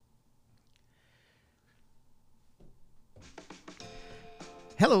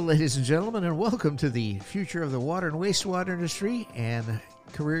Hello, ladies and gentlemen, and welcome to the future of the water and wastewater industry and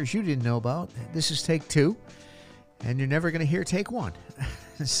careers you didn't know about. This is take two, and you're never going to hear take one.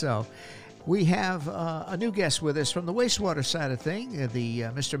 So we have a new guest with us from the wastewater side of thing,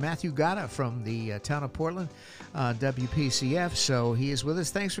 Mr. Matthew Gatta from the town of Portland, WPCF. So he is with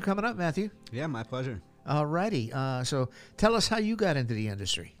us. Thanks for coming up, Matthew. Yeah, my pleasure. All righty. So tell us how you got into the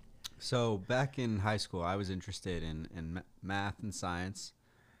industry. So back in high school, I was interested in math and science.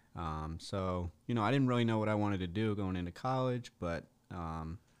 I didn't really know what I wanted to do going into college, but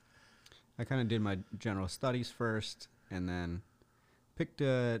I kind of did my general studies first and then picked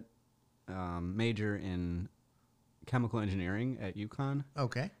a major in chemical engineering at UConn.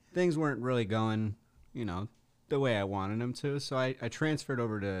 Okay. Things weren't really going, the way I wanted them to, so I transferred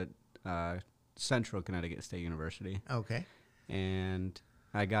over to Central Connecticut State University. Okay. And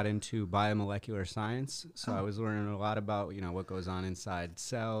I got into biomolecular science, so I was learning a lot about, what goes on inside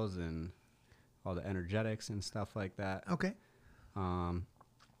cells and all the energetics and stuff like that. Okay.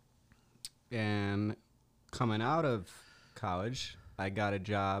 And coming out of college, I got a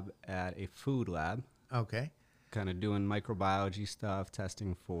job at a food lab. Okay. Kind of doing microbiology stuff,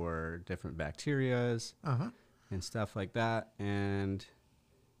 testing for different bacterias and stuff like that. And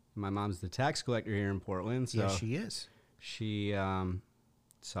my mom's the tax collector here in Portland. So yes, she is. She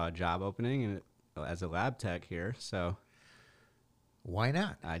saw a job opening and as a lab tech here. So why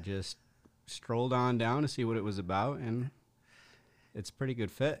not? I just strolled on down to see what it was about, and it's a pretty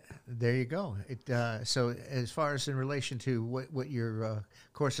good fit. There you go. So as far as in relation to what your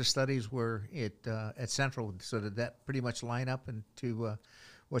course of studies were at Central, so did that pretty much line up into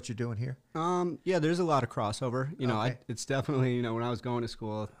what you're doing here? Yeah, there's a lot of crossover. Okay. It's definitely, when I was going to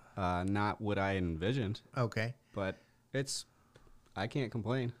school, not what I envisioned. Okay. But I can't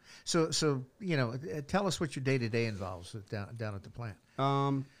complain. So tell us what your day-to-day involves down at the plant.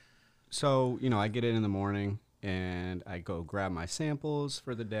 I get in the morning and I go grab my samples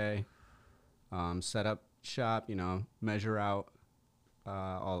for the day, set up shop, measure out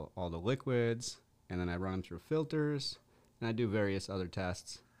all the liquids, and then I run them through filters, and I do various other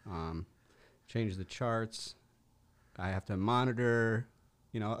tests, change the charts. I have to monitor,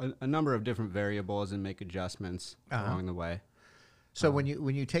 a number of different variables and make adjustments along the way. So when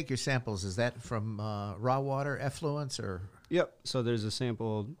you take your samples, is that from raw water, effluents, or? Yep. So there's a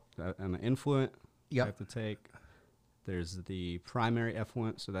sample, an influent I Yep. have to take. There's the primary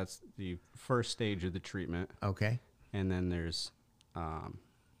effluent, so that's the first stage of the treatment. Okay. And then there's,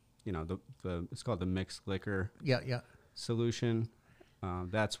 it's called the mixed liquor Yeah. solution.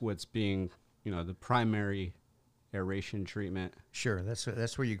 That's what's being, the primary aeration treatment. Sure.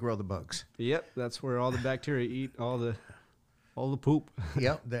 That's where you grow the bugs. Yep. That's where all the bacteria eat all the poop.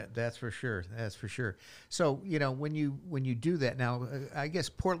 Yep, that's for sure. That's for sure. So, when you do that now, I guess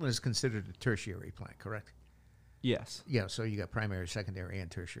Portland is considered a tertiary plant, correct? Yes. Yeah, so you got primary, secondary, and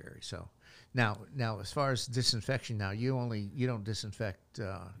tertiary. So now as far as disinfection, now you don't disinfect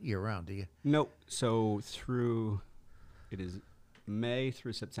year round, do you? Nope. So it is May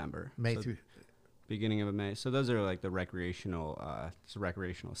through September. Through beginning of May. So those are like the recreational, it's a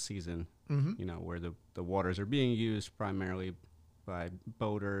recreational season, where the waters are being used primarily by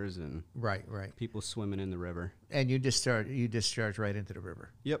boaters and right people swimming in the river. And you discharge right into the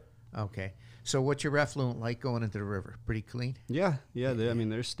river. Yep. Okay. So what's your effluent like going into the river? Pretty clean? Yeah.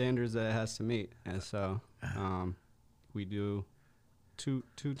 There's standards that it has to meet, and so we do two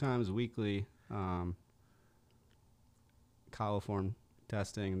times weekly coliform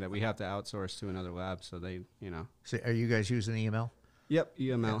testing that we have to outsource to another lab. So they, So are you guys using EML? Yep,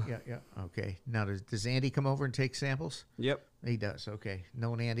 EML. Yeah. Okay. Now, does Andy come over and take samples? Yep. He does. Okay.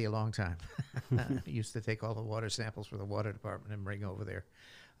 Known Andy a long time. He used to take all the water samples for the water department and bring over there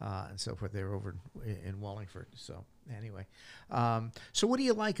and so forth. They're over in Wallingford. So anyway, so what do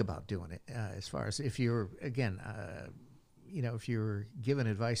you like about doing it as far as if you're, again, if you're giving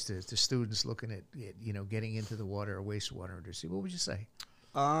advice to students looking at, getting into the water or wastewater industry, what would you say?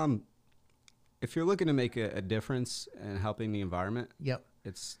 If you're looking to make a difference in helping the environment, Yep.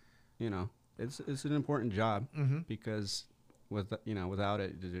 it's an important job because without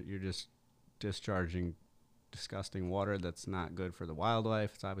it, you're just discharging disgusting water that's not good for the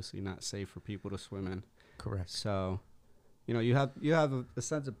wildlife. It's obviously not safe for people to swim in. Correct. So, you have a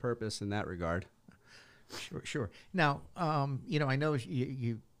sense of purpose in that regard. Sure. Now, I know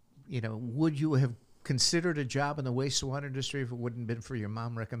you would you have considered a job in the wastewater industry if it wouldn't have been for your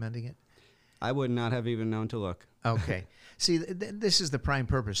mom recommending it? I would not have even known to look. Okay. See, this is the prime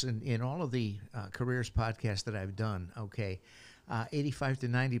purpose in all of the careers podcasts that I've done. Okay. 85 to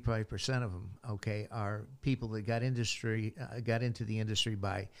 95% of them, okay, are people that got into the industry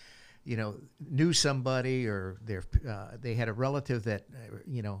by, knew somebody, or they had a relative that,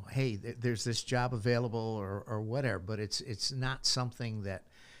 hey, there's this job available, or whatever. But it's not something that,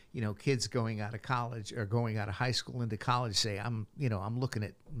 kids going out of college or going out of high school into college say, I'm looking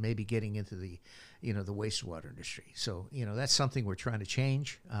at maybe getting into the wastewater industry. So, that's something we're trying to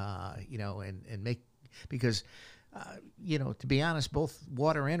change, and make, because, to be honest, both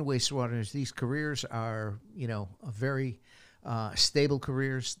water and wastewater, these careers are, a very stable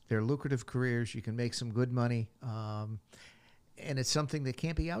careers. They're lucrative careers. You can make some good money. And it's something that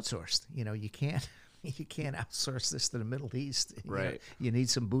can't be outsourced. You can't. You can't outsource this to the Middle East. Right. You need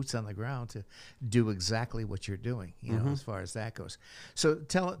some boots on the ground to do exactly what you're doing, as far as that goes. So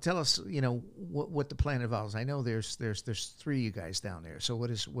tell us, what the plant involves. I know there's 3 of you guys down there. So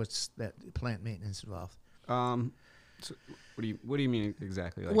what's that plant maintenance involved? So what do you mean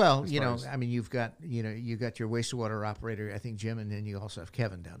exactly? Like, well, you've got you got your wastewater operator, I think Jim, and then you also have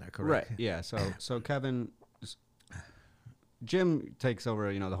Kevin down there, correct? Right. Yeah. So Kevin. Jim takes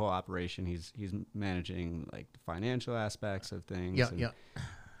over, the whole operation. He's managing like the financial aspects of things. Yeah.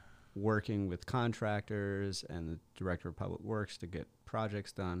 Working with contractors and the director of public works to get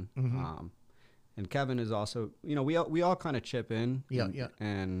projects done. Mm-hmm. And Kevin is also, we all kind of chip in. Yeah.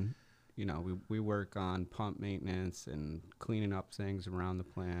 And we work on pump maintenance and cleaning up things around the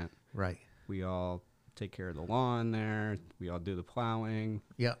plant. Right. We all take care of the lawn there. We all do the plowing.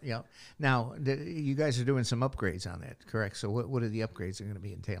 Yeah. Now, you guys are doing some upgrades on that, correct? So what are the upgrades that are going to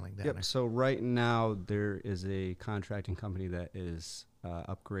be entailing down there? So right now there is a contracting company that is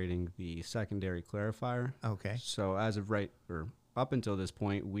upgrading the secondary clarifier. Okay. So as of up until this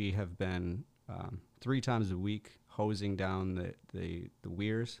point, we have been 3 times a week hosing down the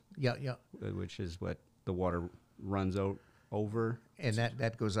weirs. Yeah. Which is what the water runs over. And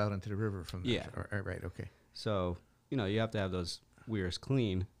that goes out into the river from there. Yeah. Right. Okay. So, you have to have those weirs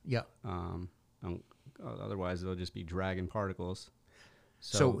clean. Yeah. Otherwise, they'll just be dragging particles.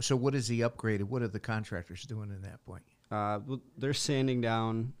 So what is the upgrade? What are the contractors doing in that point? Well, they're sanding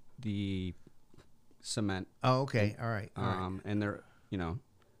down the cement. Oh, okay. All right. And they're,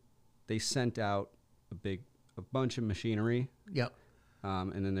 they sent out a bunch of machinery. Yep.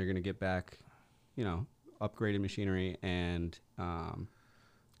 And then they're going to get back, upgraded machinery, and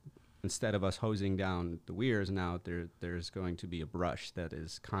instead of us hosing down the weirs, now there's going to be a brush that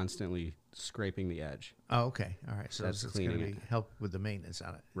is constantly scraping the edge. Oh, okay. All right. So That's it's going to cleaning be help with the maintenance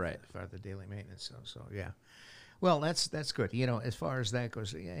on it. Right. For the daily maintenance. So yeah. Well, that's good. As far as that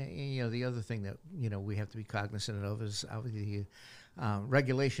goes, the other thing that, we have to be cognizant of is obviously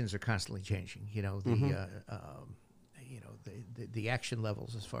regulations are constantly changing. The action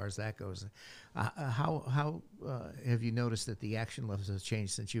levels as far as that goes. How have you noticed that the action levels have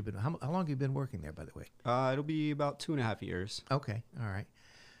changed since you've been? How long have you been working there, by the way? It'll be about 2.5 years. Okay, all right.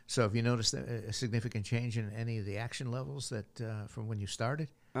 So have you noticed a significant change in any of the action levels that from when you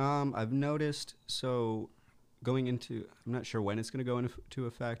started? I've noticed. So going into, I'm not sure when it's going to go into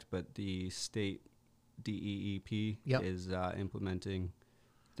effect, but the state DEEP is implementing.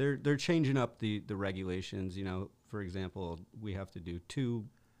 They're changing up the regulations. For example, we have to do 2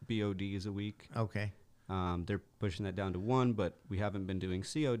 BODs a week. Okay. They're pushing that down to 1, but we haven't been doing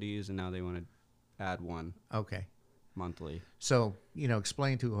CODs, and now they want to add 1. Okay. Monthly. So,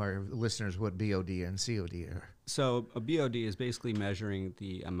 explain to our listeners what BOD and COD are. So a BOD is basically measuring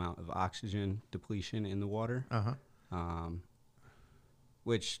the amount of oxygen depletion in the water,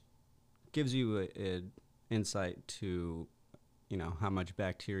 which gives you an insight to, how much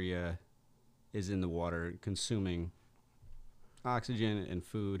bacteria is in the water consuming oxygen and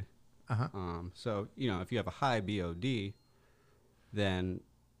food. So, if you have a high BOD, then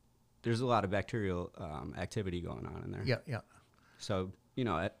there's a lot of bacterial activity going on in there. Yeah. So,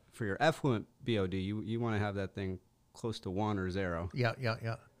 for your effluent BOD, you want to have that thing close to 1 or 0. Yeah.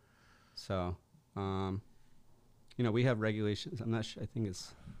 So, we have regulations. I'm not sure. I think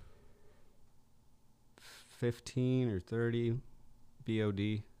it's 15 or 30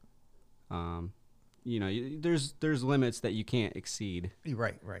 BOD. There's limits that you can't exceed.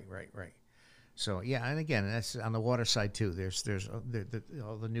 Right. So yeah, and again, that's on the water side too. There's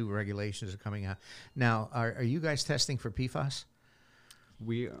all the new regulations are coming out now. Are you guys testing for PFAS?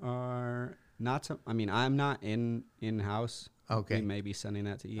 We are not. I'm not in house. Okay. We may be sending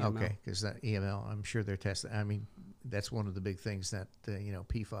that to EML. Okay, because that EML, I'm sure they're testing. That's one of the big things that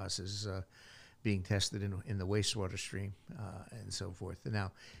PFAS is being tested in the wastewater stream and so forth.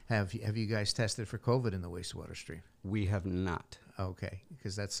 Now, have you guys tested for COVID in the wastewater stream? We have not. Okay,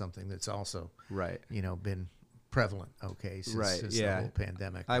 because that's something that's also right. Been prevalent. Okay, since the whole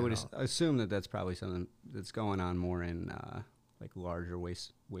pandemic. I would assume that that's probably something that's going on more in like larger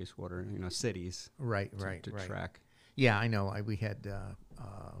wastewater, cities. Right. To track. Yeah, I know. We had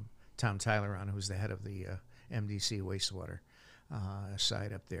Tom Tyler on, who's the head of the MDC wastewater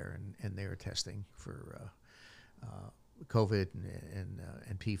site up there, and they were testing for COVID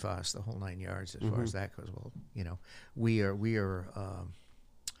and PFAS, the whole 9 yards, as far as that goes. Well, we are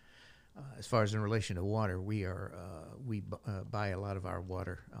as far as in relation to water, we buy a lot of our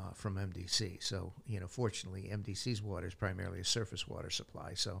water from MDC. So, fortunately, MDC's water is primarily a surface water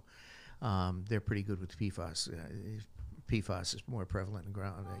supply. So, they're pretty good with PFAS. PFAS is more prevalent in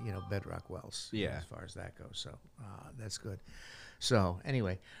ground, bedrock wells. Yeah. As far as that goes. So, that's good. So,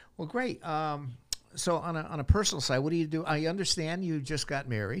 anyway, well, great. So on a personal side, what do you do? I understand you just got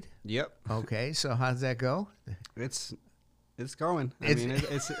married. Yep. Okay, so how does that go? It's going. I mean,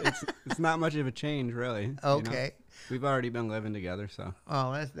 it's not much of a change, really. Okay. We've already been living together, so.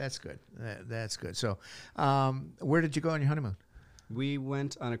 Oh, that's good. That's good. So, where did you go on your honeymoon? We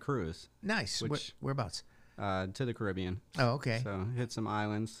went on a cruise. Nice. Whereabouts? To the Caribbean. Oh, okay. So hit some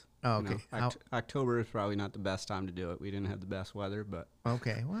islands. Oh, okay. October is probably not the best time to do it. We didn't have the best weather, but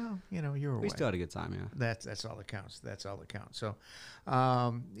okay. Well, you were away. We still had a good time. Yeah. That's all that counts. That's all that counts. So,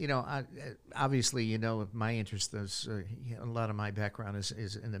 obviously, my interest is a lot of my background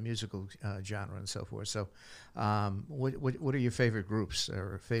is in the musical genre and so forth. So, what are your favorite groups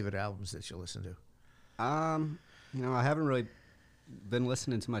or favorite albums that you listen to? I haven't really been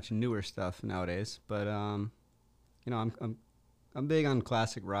listening to much newer stuff nowadays, but I'm big on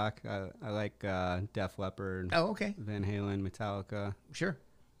classic rock. I like Def Leppard. Oh, okay. Van Halen, Metallica. Sure.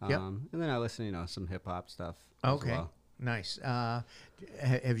 Yep. And then I listen to some hip hop stuff. Okay. As well. Nice.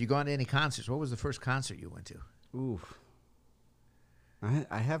 Have you gone to any concerts? What was the first concert you went to? Ooh.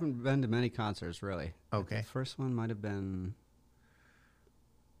 I haven't been to many concerts, really. Okay. The first one might have been,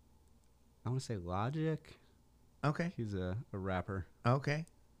 I want to say Logic. Okay. He's a rapper. Okay.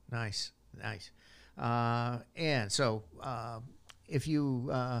 Nice. And so, if you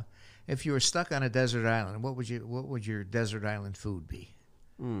were stuck on a desert island, what would your desert island food be?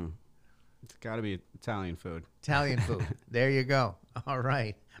 It's got to be Italian food. Italian food. There you go. All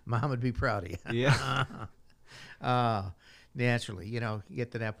right. Mom would be proud of you. Yeah. Naturally, you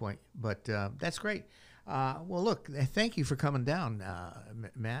get to that point. But that's great. Well, look, thank you for coming down,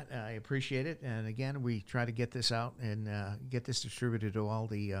 Matt. I appreciate it. And again, we try to get this out and get this distributed to all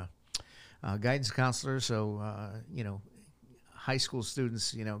the guidance counselors. So, high school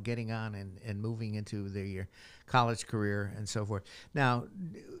students, getting on and moving into their college career and so forth. Now,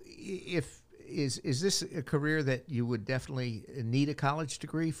 is this a career that you would definitely need a college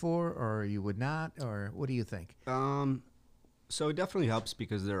degree for, or you would not, or what do you think? So it definitely helps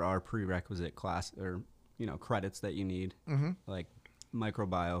because there are prerequisite class or credits that you need, like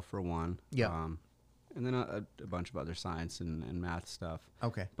microbiome for one. Yeah. And then a bunch of other science and math stuff.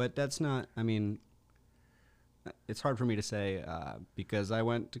 Okay. But that's not. I mean, it's hard for me to say because I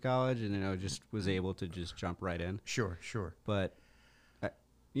went to college and just was able to just jump right in. Sure. But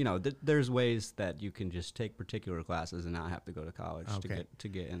there's ways that you can just take particular classes and not have to go to college to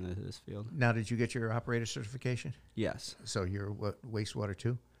get into this field. Now, did you get your operator certification? Yes. So you're what, wastewater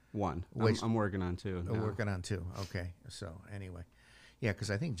 2? 1. I'm working on 2. Oh, working on 2. Okay. So anyway, yeah,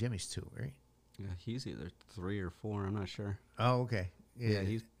 because I think Jimmy's 2, right? Yeah, he's either 3 or 4. I'm not sure. Oh, okay. Yeah,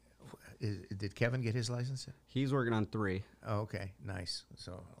 did Kevin get his license? He's working on 3. Oh, okay, nice.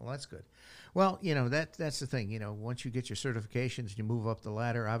 So, well, that's good. Well, that's the thing. Once you get your certifications, you move up the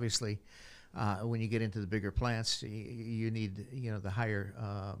ladder. Obviously, when you get into the bigger plants, you need the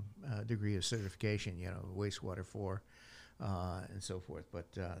higher degree of certification. Wastewater 4. And so forth, but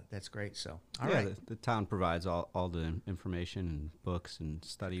that's great. So, all right. The town provides all the information and books and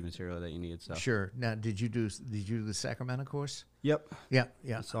study material that you need. So sure. Now, did you do the Sacramento course? Yep. Yeah.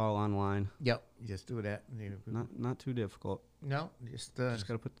 It's all online. Yep. Just do that. Not too difficult. No, just got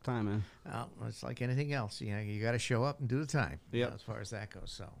to put the time in. Well, it's like anything else. You got to show up and do the time. Yep. As far as that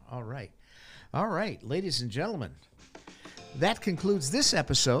goes. So, all right, ladies and gentlemen. That concludes this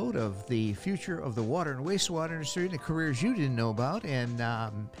episode of the future of the water and wastewater industry, the careers you didn't know about. And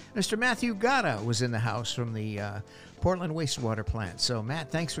Mr. Matthew Gatta was in the house from the Portland wastewater plant. So,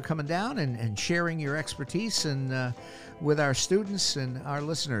 Matt, thanks for coming down and sharing your expertise and with our students and our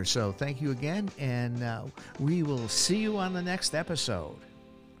listeners. So thank you again, and we will see you on the next episode.